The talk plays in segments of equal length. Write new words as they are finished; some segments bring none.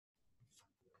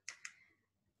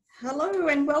Hello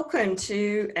and welcome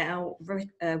to our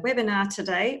webinar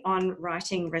today on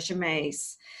writing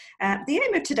resumes. The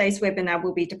aim of today's webinar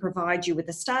will be to provide you with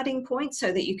a starting point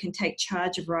so that you can take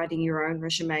charge of writing your own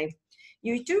resume.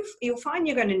 You'll find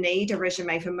you're going to need a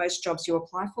resume for most jobs you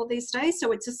apply for these days,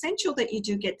 so it's essential that you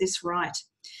do get this right.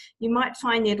 You might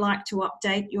find you'd like to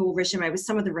update your resume with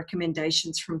some of the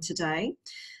recommendations from today.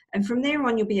 And from there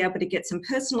on, you'll be able to get some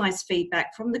personalised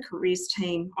feedback from the careers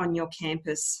team on your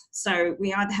campus. So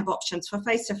we either have options for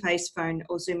face-to-face, phone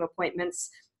or Zoom appointments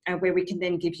where we can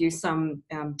then give you some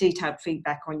detailed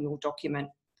feedback on your document.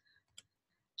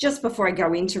 Just before I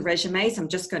go into resumes, I'm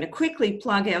just going to quickly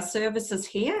plug our services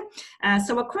here.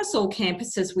 So across all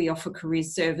campuses, we offer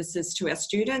careers services to our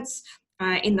students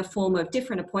in the form of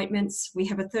different appointments. We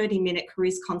have a 30-minute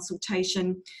careers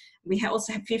consultation. We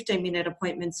also have 15-minute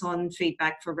appointments on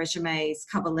feedback for resumes,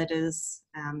 cover letters.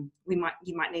 You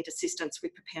might need assistance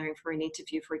with preparing for an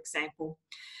interview, for example.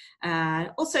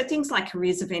 Also things like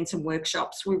careers events and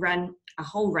workshops. We run a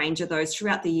whole range of those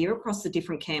throughout the year across the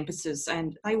different campuses,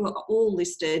 and they were all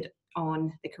listed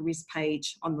on the careers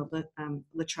page on the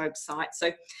La Trobe site.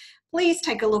 So please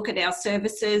take a look at our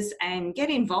services and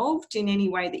get involved in any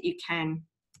way that you can.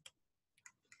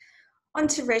 On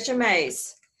to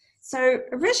resumes. So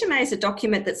a resume is a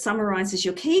document that summarises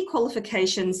your key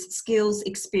qualifications, skills,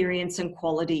 experience and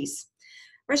qualities.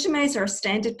 Resumes are a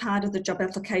standard part of the job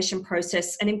application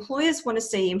process, and employers want to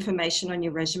see information on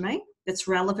your resume that's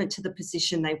relevant to the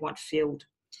position they want filled.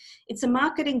 It's a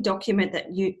marketing document that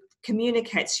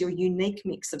communicates your unique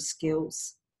mix of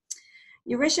skills.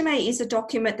 Your resume is a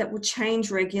document that will change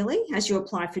regularly as you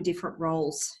apply for different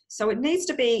roles. So it needs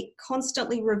to be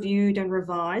constantly reviewed and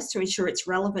revised to ensure it's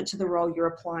relevant to the role you're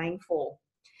applying for.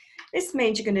 This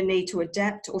means you're going to need to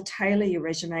adapt or tailor your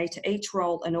resume to each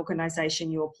role and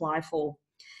organisation you apply for.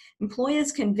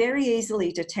 Employers can very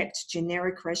easily detect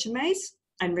generic resumes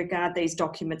and regard these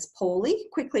documents poorly,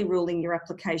 quickly ruling your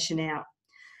application out.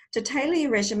 To tailor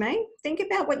your resume, think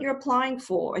about what you're applying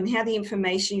for and how the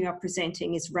information you are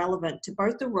presenting is relevant to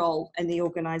both the role and the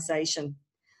organisation.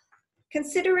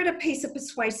 Consider it a piece of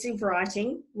persuasive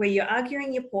writing where you're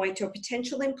arguing your point to a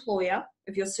potential employer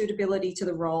of your suitability to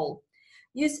the role.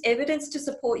 Use evidence to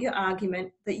support your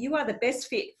argument that you are the best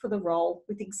fit for the role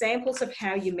with examples of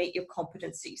how you meet your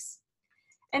competencies.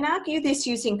 And argue this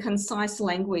using concise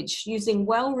language, using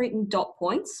well-written dot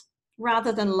points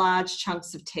rather than large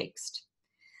chunks of text.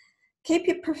 Keep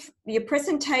your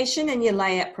presentation and your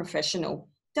layout professional.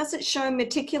 Does it show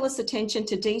meticulous attention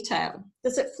to detail?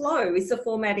 Does it flow? Is the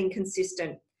formatting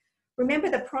consistent? Remember,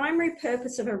 the primary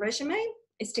purpose of a resume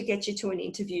is to get you to an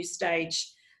interview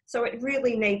stage, so it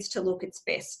really needs to look its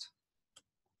best.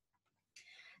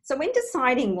 So when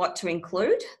deciding what to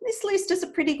include, this list is a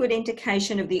pretty good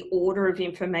indication of the order of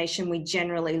information we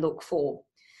generally look for.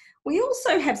 We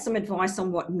also have some advice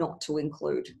on what not to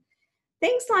include.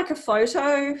 Things like a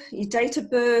photo, your date of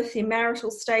birth, your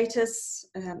marital status,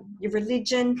 your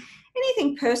religion,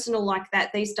 anything personal like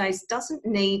that these days doesn't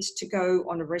need to go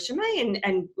on a resume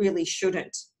and really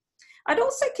shouldn't. I'd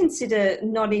also consider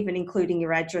not even including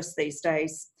your address these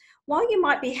days. While you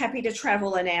might be happy to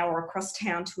travel an hour across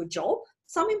town to a job,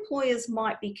 some employers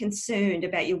might be concerned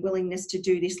about your willingness to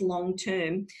do this long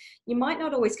term. You might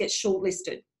not always get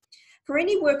shortlisted. For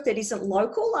any work that isn't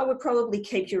local, I would probably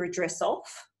keep your address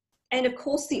off. And of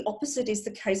course, the opposite is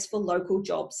the case for local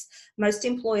jobs. Most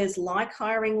employers like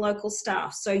hiring local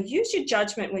staff, so use your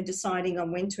judgment when deciding on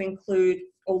when to include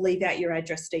or leave out your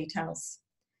address details.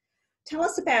 Tell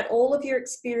us about all of your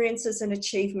experiences and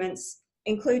achievements,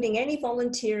 including any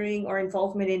volunteering or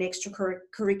involvement in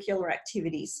extracurricular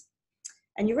activities.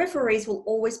 And your referees will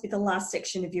always be the last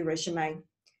section of your resume.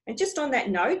 And just on that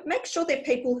note, make sure they're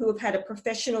people who have had a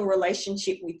professional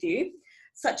relationship with you,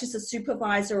 such as a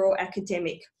supervisor or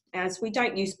academic, as we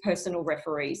don't use personal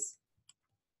referees.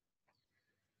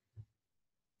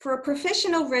 For a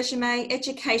professional resume,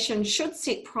 education should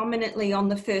sit prominently on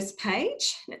the first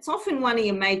page. It's often one of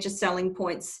your major selling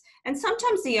points and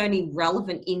sometimes the only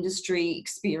relevant industry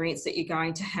experience that you're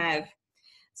going to have.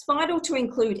 It's vital to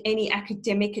include any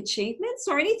academic achievements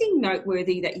or anything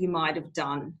noteworthy that you might have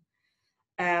done.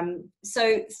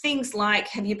 So things like,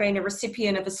 have you been a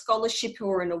recipient of a scholarship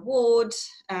or an award?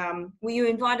 Were you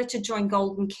invited to join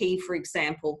Golden Key, for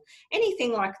example?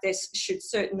 Anything like this should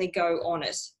certainly go on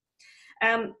it.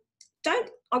 I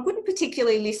wouldn't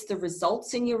particularly list the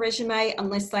results in your resume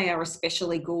unless they are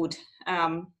especially good.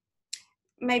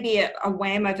 Maybe a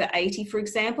WAM over 80, for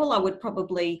example, I would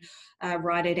probably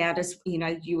write it out as,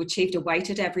 you achieved a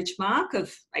weighted average mark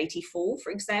of 84,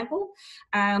 for example.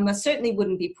 I certainly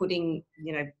wouldn't be putting,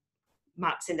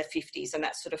 marks in the 50s and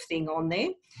that sort of thing on there.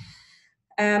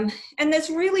 And there's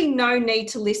really no need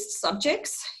to list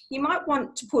subjects. You might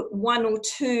want to put one or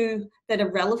two that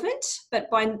are relevant, but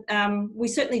we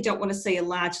certainly don't want to see a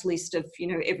large list of,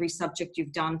 every subject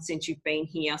you've done since you've been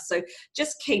here. So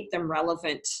just keep them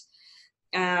relevant.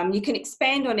 You can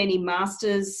expand on any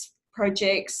master's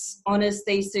projects, honours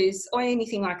theses, or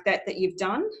anything like that you've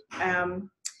done.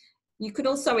 You could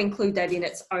also include that in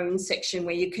its own section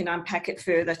where you can unpack it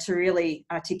further to really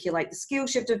articulate the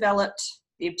skills you've developed,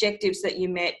 the objectives that you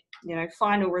met,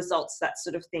 final results, that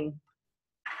sort of thing.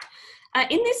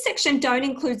 In this section, don't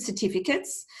include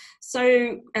certificates.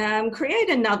 So create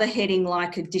another heading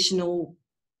like additional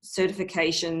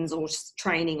certifications or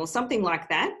training or something like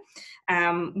that,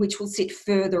 which will sit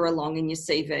further along in your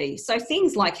CV. So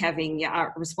things like having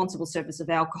your responsible service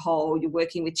of alcohol, you're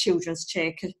working with Children's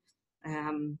Check,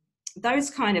 those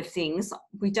kind of things,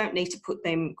 we don't need to group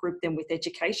them with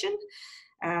education.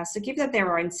 So give them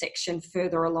their own section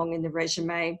further along in the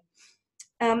resume.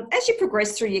 As you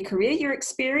progress through your career, your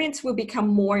experience will become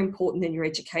more important than your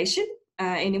education,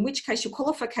 and in which case your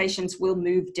qualifications will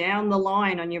move down the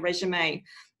line on your resume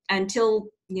until,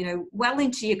 well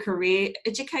into your career.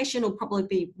 Education will probably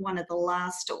be one of the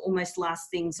last or almost last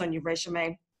things on your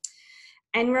resume.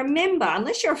 And remember,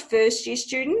 unless you're a first-year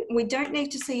student, we don't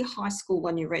need to see high school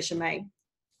on your resume.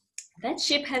 That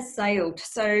ship has sailed,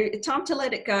 so time to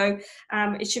let it go.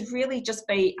 It should really just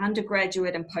be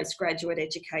undergraduate and postgraduate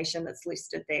education that's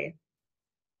listed there.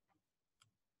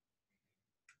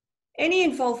 Any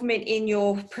involvement in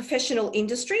your professional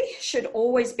industry should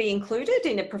always be included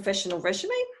in a professional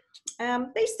resume.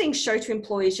 These things show to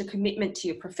employers your commitment to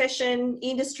your profession,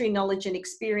 industry knowledge and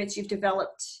experience you've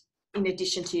developed in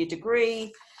addition to your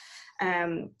degree.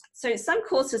 So some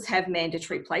courses have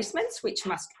mandatory placements, which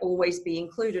must always be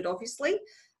included, obviously.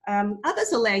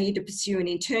 Others allow you to pursue an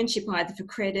internship either for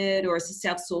credit or as a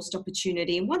self-sourced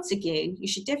opportunity. And once again, you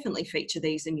should definitely feature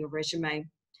these in your resume.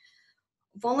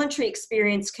 Voluntary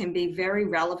experience can be very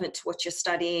relevant to what you're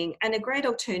studying and a great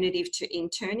alternative to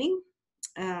interning.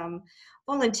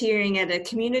 Volunteering at a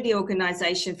community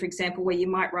organisation, for example, where you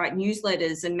might write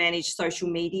newsletters and manage social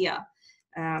media.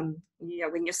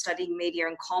 When you're studying media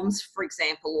and comms, for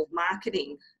example, or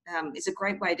marketing, is a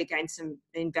great way to gain some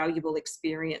invaluable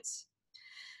experience.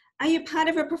 Are you part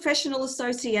of a professional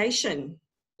association?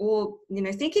 Or,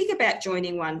 thinking about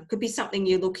joining one could be something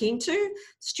you look into.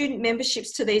 Student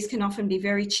memberships to these can often be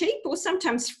very cheap or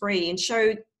sometimes free and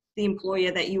show the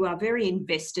employer that you are very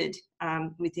invested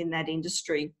within that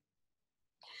industry.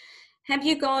 Have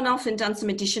you gone off and done some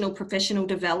additional professional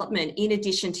development in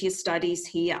addition to your studies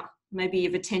here? Maybe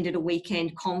you've attended a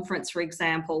weekend conference, for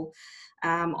example,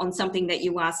 on something that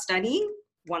you are studying.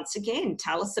 Once again,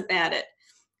 tell us about it.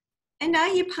 And are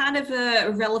you part of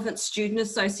a relevant student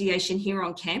association here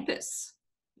on campus?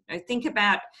 Think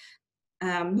about,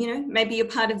 maybe you're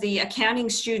part of the accounting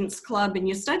students club and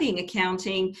you're studying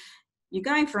accounting. You're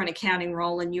going for an accounting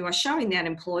role and you are showing that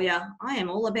employer, I am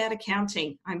all about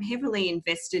accounting. I'm heavily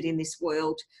invested in this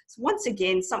world. So once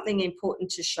again, something important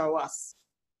to show us.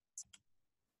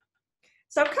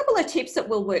 So a couple of tips that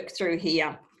we'll work through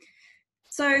here.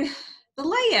 So the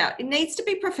layout, it needs to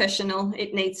be professional.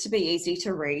 It needs to be easy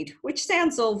to read, which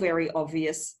sounds all very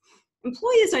obvious.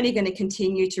 Employers are only going to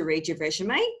continue to read your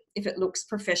resume if it looks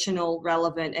professional,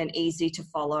 relevant, and easy to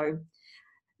follow.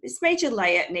 This major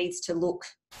layout needs to look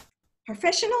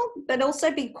professional, but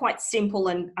also be quite simple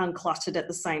and uncluttered at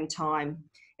the same time.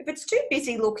 If it's too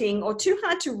busy looking or too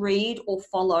hard to read or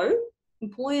follow,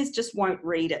 employers just won't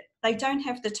read it. They don't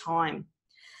have the time.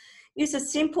 Use a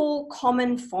simple,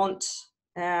 common font,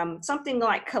 something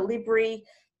like Calibri,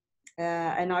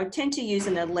 and I tend to use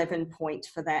an 11 point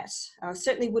for that. I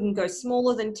certainly wouldn't go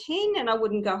smaller than 10 and I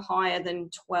wouldn't go higher than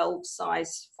 12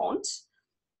 size font.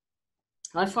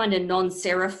 I find a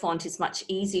non-serif font is much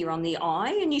easier on the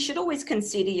eye, and you should always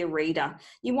consider your reader.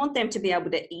 You want them to be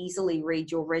able to easily read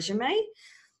your resume.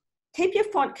 Keep your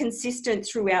font consistent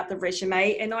throughout the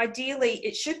resume, and ideally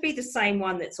it should be the same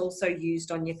one that's also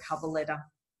used on your cover letter.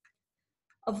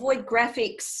 Avoid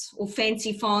graphics or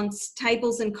fancy fonts,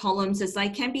 tables and columns, as they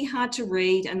can be hard to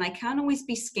read and they can't always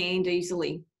be scanned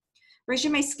easily.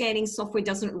 Resume scanning software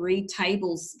doesn't read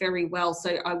tables very well,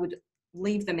 so I would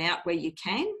leave them out where you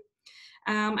can.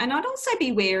 And I'd also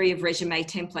be wary of resume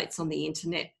templates on the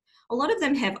internet. A lot of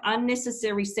them have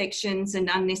unnecessary sections and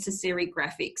unnecessary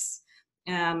graphics.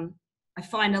 I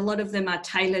find a lot of them are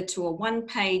tailored to a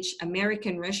one-page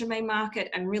American resume market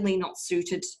and really not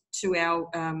suited to our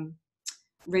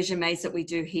resumes that we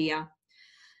do here.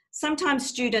 Sometimes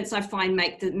students, I find,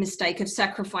 make the mistake of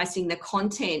sacrificing the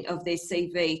content of their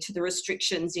CV to the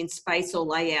restrictions in space or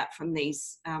layout from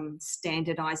these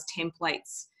standardized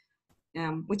templates.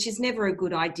 which is never a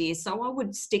good idea. So I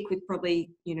would stick with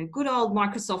probably, good old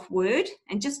Microsoft Word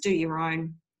and just do your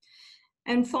own.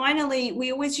 And finally,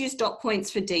 we always use dot points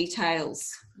for details.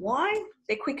 Why?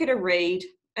 They're quicker to read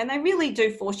and they really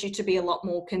do force you to be a lot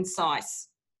more concise.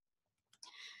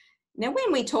 Now,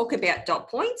 when we talk about dot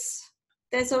points,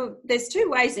 there's two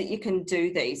ways that you can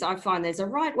do these. I find there's a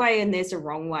right way and there's a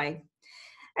wrong way.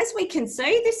 As we can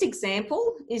see, this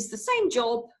example is the same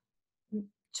job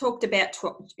talked about,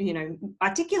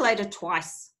 articulated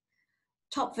twice.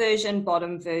 Top version,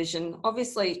 bottom version.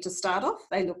 Obviously, to start off,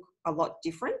 they look a lot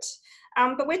different,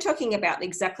 but we're talking about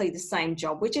exactly the same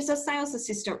job, which is a sales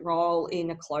assistant role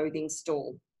in a clothing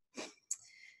store.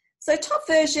 So top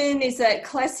version is a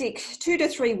classic 2 to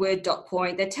 3 word dot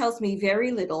point that tells me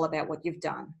very little about what you've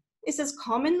done. This is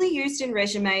commonly used in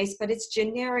resumes, but it's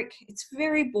generic. It's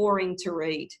very boring to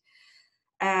read.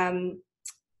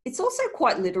 It's also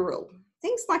quite literal.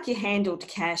 Things like you handled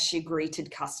cash, you greeted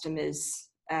customers.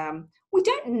 We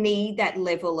don't need that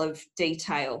level of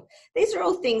detail. These are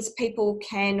all things people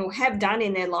can or have done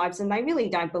in their lives and they really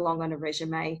don't belong on a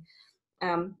resume.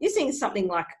 Using something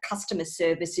like customer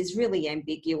service is really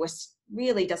ambiguous,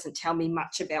 really doesn't tell me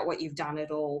much about what you've done at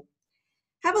all.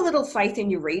 Have a little faith in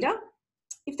your reader.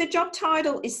 If the job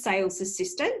title is sales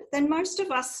assistant, then most of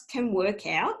us can work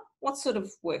out what sort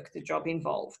of work the job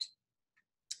involved.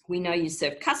 We know you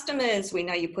serve customers, we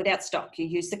know you put out stock, you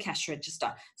use the cash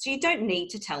register, so you don't need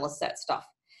to tell us that stuff.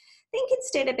 Think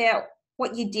instead about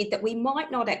what you did that we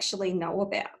might not actually know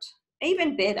about.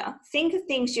 Even better, think of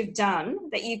things you've done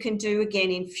that you can do again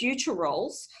in future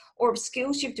roles or of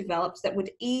skills you've developed that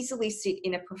would easily sit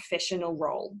in a professional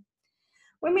role.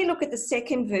 When we look at the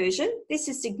second version, this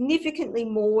is significantly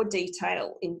more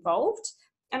detail involved,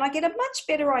 and I get a much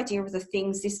better idea of the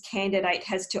things this candidate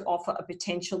has to offer a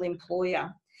potential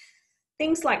employer.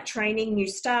 Things like training new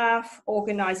staff,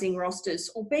 organising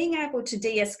rosters, or being able to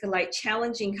de-escalate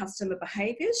challenging customer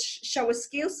behaviours show a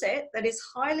skill set that is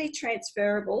highly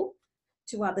transferable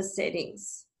to other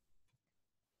settings.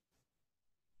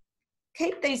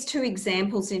 Keep these two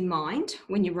examples in mind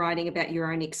when you're writing about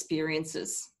your own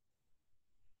experiences.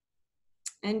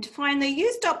 And finally,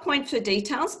 use dot point for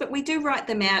details, but we do write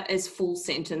them out as full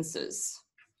sentences.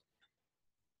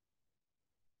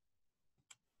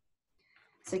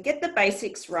 So get the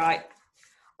basics right.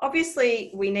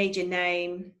 Obviously, we need your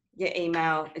name, your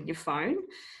email, and your phone.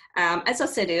 As I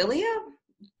said earlier,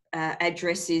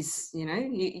 address is,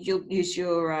 you'll use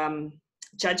your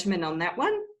judgment on that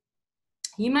one.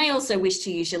 You may also wish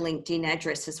to use your LinkedIn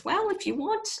address as well if you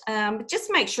want. But just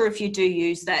make sure if you do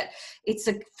use that, it's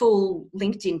a full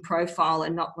LinkedIn profile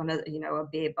and not one of, a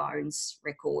bare bones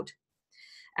record.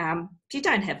 If you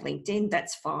don't have LinkedIn,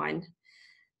 that's fine.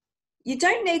 You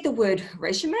don't need the word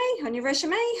resume on your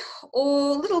resume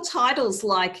or little titles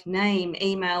like name,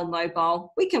 email,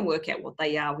 mobile. We can work out what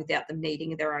they are without them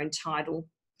needing their own title.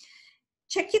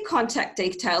 Check your contact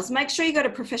details. Make sure you got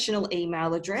a professional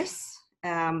email address.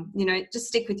 Just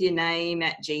stick with your name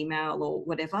at Gmail or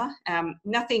whatever.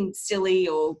 Nothing silly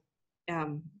or,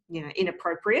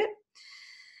 inappropriate.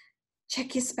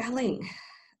 Check your spelling.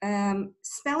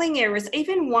 Spelling errors,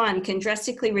 even one, can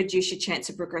drastically reduce your chance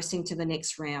of progressing to the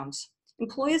next round.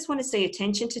 Employers want to see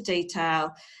attention to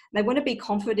detail. They want to be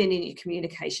confident in your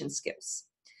communication skills.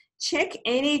 Check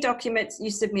any documents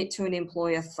you submit to an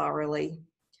employer thoroughly.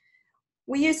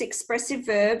 We use expressive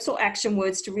verbs or action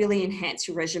words to really enhance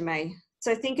your resume.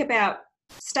 So think about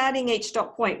starting each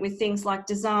dot point with things like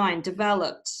designed,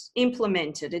 developed,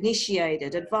 implemented,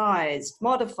 initiated, advised,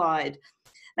 modified.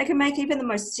 They can make even the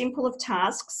most simple of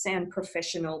tasks sound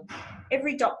professional.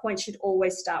 Every dot point should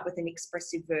always start with an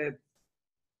expressive verb.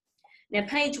 Now,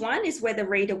 page 1 is where the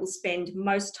reader will spend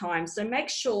most time, so make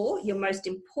sure your most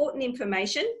important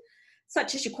information,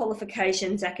 such as your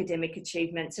qualifications, academic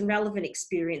achievements, and relevant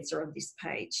experience are on this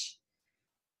page.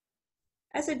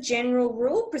 As a general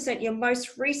rule, present your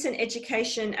most recent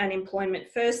education and employment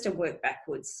first and work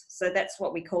backwards. So that's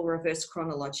what we call reverse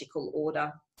chronological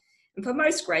order. And for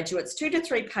most graduates, 2 to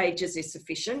 3 pages is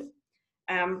sufficient.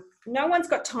 No one's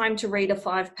got time to read a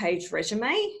 5-page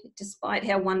resume, despite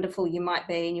how wonderful you might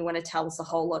be and you want to tell us a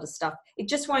whole lot of stuff. It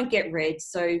just won't get read.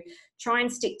 So try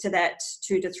and stick to that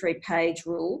 2 to 3 page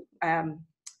rule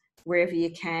wherever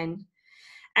you can.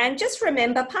 And just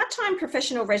remember, part-time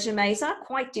professional resumes are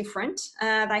quite different.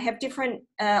 They have different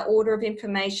order of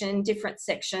information, different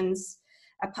sections.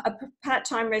 A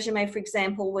part-time resume, for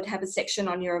example, would have a section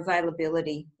on your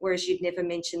availability, whereas you'd never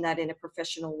mention that in a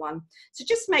professional one. So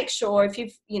just make sure if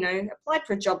you've, applied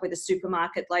for a job with a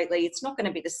supermarket lately, it's not going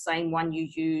to be the same one you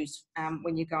use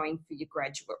when you're going for your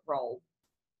graduate role.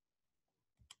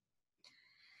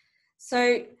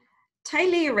 So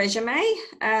Tailor your resume.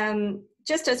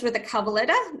 Just as with a cover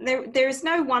letter, there is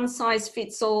no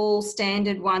one-size-fits-all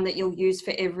standard one that you'll use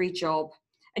for every job.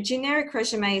 A generic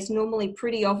resume is normally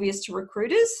pretty obvious to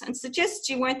recruiters and suggests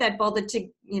you weren't that bothered to,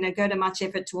 go to much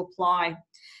effort to apply.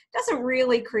 Doesn't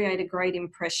really create a great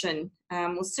impression.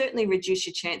 Will certainly reduce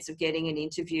your chance of getting an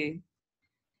interview.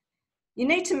 You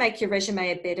need to make your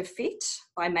resume a better fit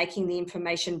by making the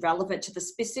information relevant to the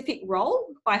specific role,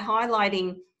 by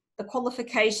highlighting the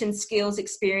qualifications, skills,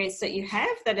 experience that you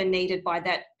have that are needed by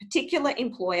that particular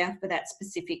employer for that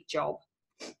specific job.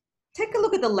 Take a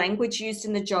look at the language used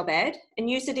in the job ad and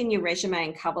use it in your resume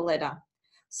and cover letter.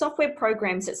 Software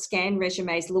programs that scan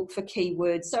resumes look for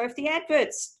keywords. So if the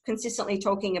advert's consistently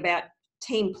talking about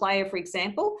team player, for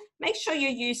example, make sure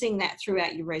you're using that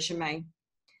throughout your resume.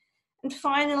 And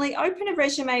finally, open a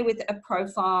resume with a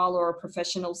profile or a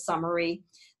professional summary.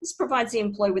 This provides the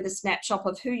employee with a snapshot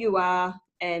of who you are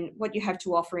and what you have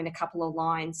to offer in a couple of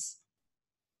lines.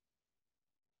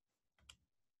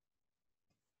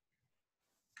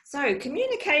 So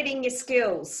communicating your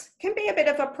skills can be a bit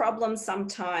of a problem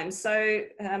sometimes. So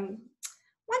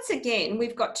once again,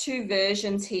 we've got two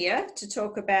versions here to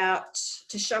talk about,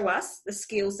 to show us the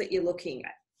skills that you're looking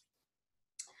at.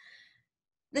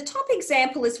 The top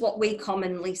example is what we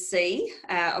commonly see,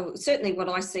 certainly what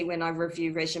I see when I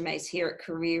review resumes here at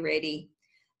Career Ready.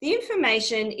 The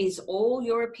information is all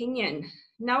your opinion.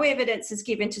 No evidence is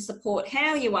given to support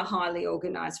how you are highly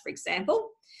organised, for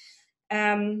example.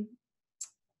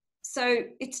 So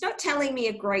it's not telling me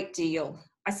a great deal.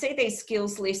 I see these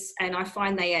skills lists and I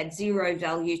find they add zero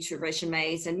value to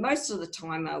resumes, and most of the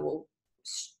time I will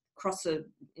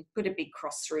put a big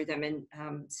cross through them and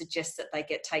suggest that they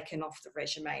get taken off the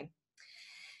resume.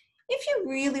 If you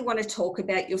really want to talk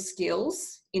about your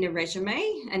skills in a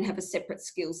resume and have a separate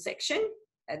skills section,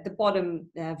 the bottom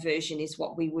version is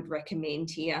what we would recommend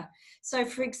here. So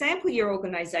for example, your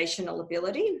organisational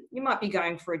ability, you might be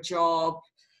going for a job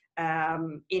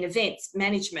in events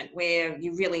management where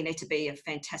you really need to be a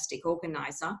fantastic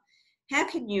organiser. How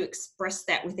can you express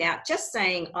that without just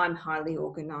saying, I'm highly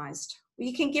organised? Well,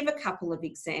 you can give a couple of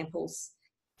examples.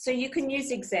 So you can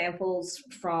use examples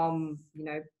from,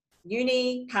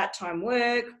 uni, part-time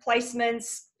work,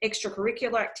 placements,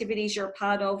 extracurricular activities you're a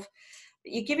part of.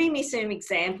 But you're giving me some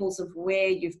examples of where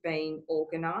you've been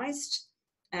organised.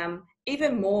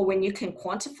 Even more when you can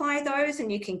quantify those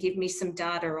and you can give me some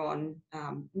data on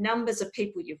numbers of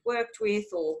people you've worked with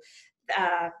or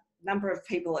number of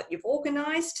people that you've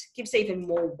organised, gives even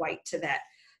more weight to that.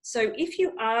 So if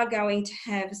you are going to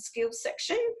have a skills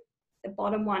section, the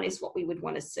bottom one is what we would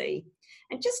want to see.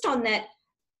 And just on that,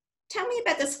 tell me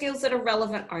about the skills that are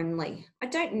relevant only. I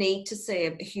don't need to see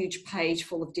a huge page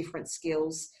full of different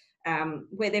skills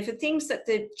where they're for things that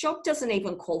the job doesn't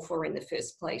even call for in the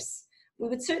first place. We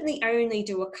would certainly only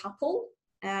do a couple.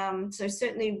 So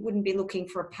certainly wouldn't be looking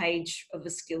for a page of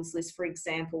a skills list, for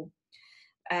example.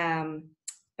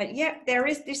 But yeah,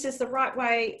 this is the right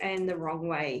way and the wrong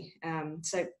way.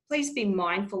 So please be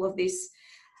mindful of this.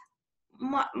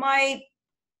 My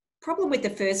problem with the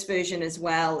first version as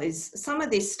well is some of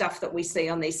this stuff that we see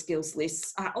on these skills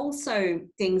lists are also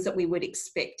things that we would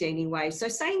expect anyway. So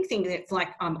saying things like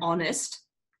I'm honest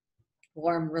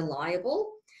or I'm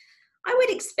reliable, I would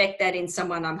expect that in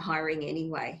someone I'm hiring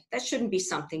anyway. That shouldn't be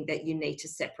something that you need to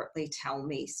separately tell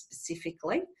me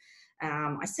specifically.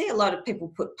 I see a lot of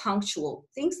people put punctual,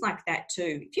 things like that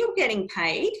too. If you're getting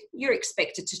paid, you're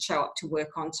expected to show up to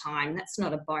work on time. That's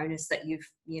not a bonus that you've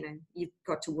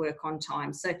got to work on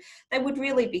time. So they would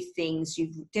really be things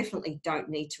you definitely don't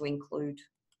need to include.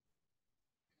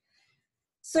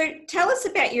 So tell us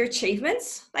about your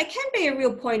achievements. They can be a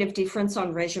real point of difference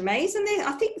on resumes, and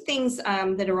I think things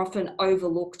that are often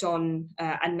overlooked on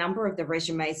a number of the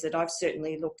resumes that I've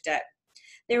certainly looked at.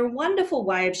 They're a wonderful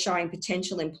way of showing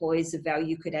potential employees the value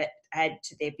you could add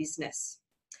to their business.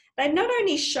 They not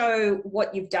only show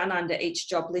what you've done under each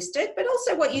job listed, but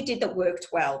also what you did that worked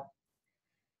well.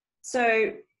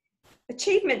 So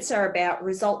achievements are about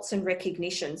results and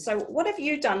recognition. So what have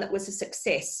you done that was a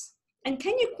success? And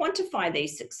can you quantify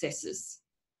these successes?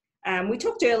 We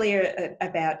talked earlier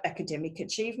about academic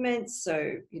achievements.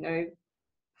 So,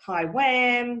 high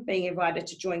WAM, being invited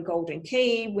to join Golden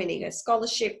Key, winning a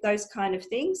scholarship, those kind of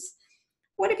things.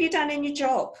 What have you done in your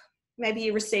job? Maybe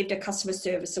you received a customer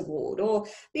service award, or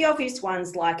the obvious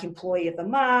ones like Employee of the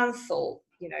Month, or,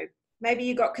 maybe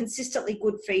you got consistently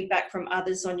good feedback from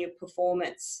others on your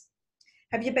performance.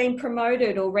 Have you been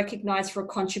promoted or recognised for a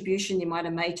contribution you might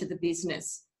have made to the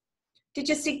business? Did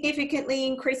you significantly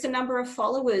increase the number of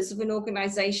followers of an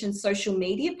organisation's social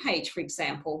media page, for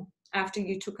example, after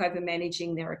you took over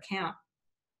managing their account?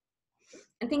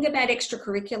 And think about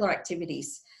extracurricular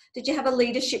activities. Did you have a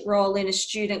leadership role in a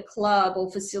student club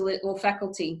or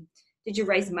faculty? Did you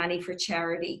raise money for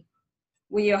charity?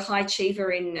 Were you a high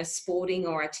achiever in a sporting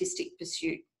or artistic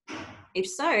pursuit? If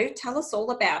so, tell us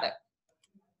all about it.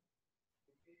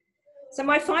 So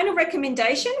my final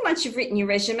recommendation, once you've written your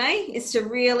resume, is to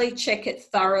really check it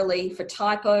thoroughly for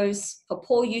typos, for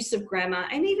poor use of grammar,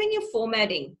 and even your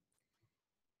formatting.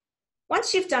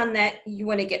 Once you've done that, you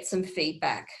want to get some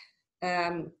feedback.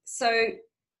 So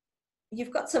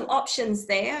you've got some options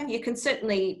there. You can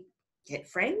certainly get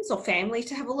friends or family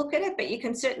to have a look at it, but you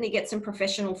can certainly get some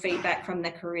professional feedback from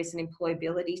the careers and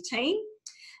employability team,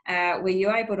 where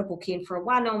you're able to book in for a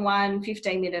one-on-one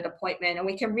 15-minute appointment, and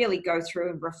we can really go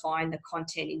through and refine the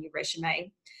content in your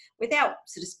resume without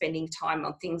sort of spending time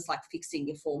on things like fixing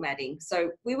your formatting.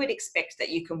 So we would expect that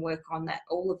you can work on that,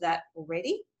 all of that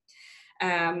already.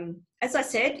 As I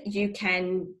said, you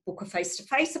can book a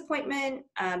face-to-face appointment,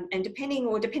 and depending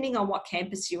on what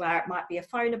campus you are, it might be a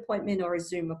phone appointment or a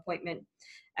Zoom appointment.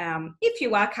 If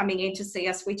you are coming in to see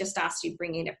us, we just ask you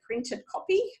bring in a printed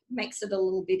copy. Makes it a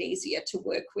little bit easier to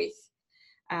work with.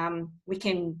 We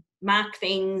can mark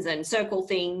things and circle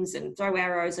things and throw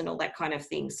arrows and all that kind of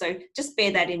thing. So just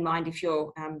bear that in mind if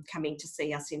you're coming to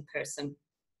see us in person.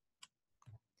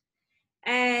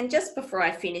 And just before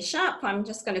I finish up, I'm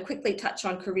just going to quickly touch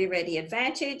on Career Ready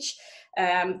Advantage.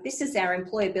 This is our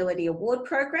Employability Award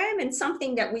program, and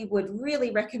something that we would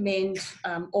really recommend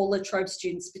all La Trobe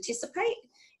students participate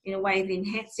in a way of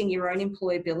enhancing your own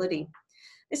employability.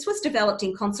 This was developed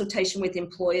in consultation with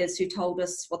employers who told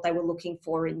us what they were looking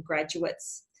for in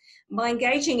graduates. By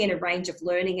engaging in a range of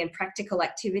learning and practical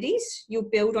activities, you'll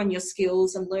build on your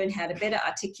skills and learn how to better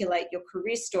articulate your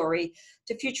career story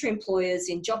to future employers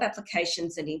in job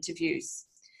applications and interviews.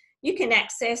 You can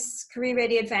access Career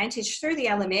Ready Advantage through the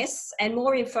LMS, and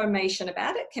more information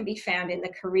about it can be found in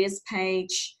the careers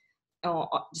page or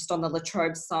just on the La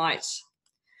Trobe site.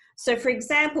 So for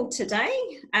example, today,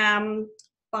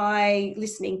 by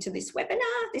listening to this webinar,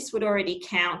 this would already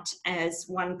count as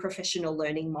one professional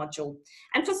learning module.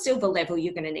 And for silver level,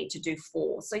 you're going to need to do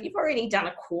 4. So you've already done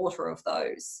a quarter of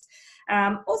those.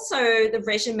 Also, the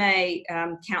resume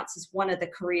counts as one of the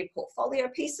career portfolio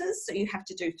pieces. So you have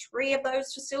to do 3 of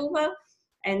those for silver.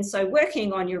 And so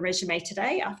working on your resume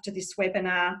today after this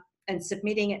webinar and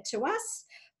submitting it to us,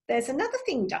 there's another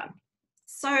thing done.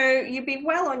 So you'll be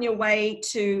well on your way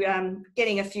to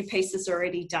getting a few pieces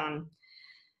already done.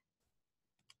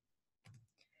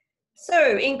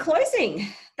 So in closing,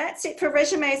 that's it for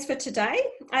resumes for today.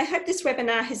 I hope this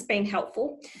webinar has been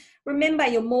helpful. Remember,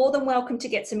 you're more than welcome to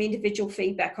get some individual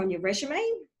feedback on your resume,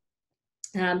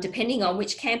 depending on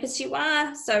which campus you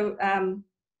are. So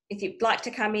if you'd like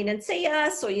to come in and see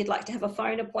us, or you'd like to have a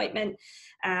phone appointment,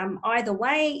 either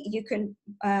way, you can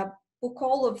book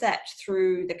all of that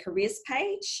through the careers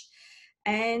page.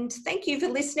 And thank you for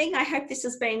listening. I hope this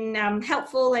has been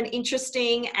helpful and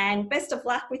interesting, and best of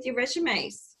luck with your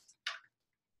resumes.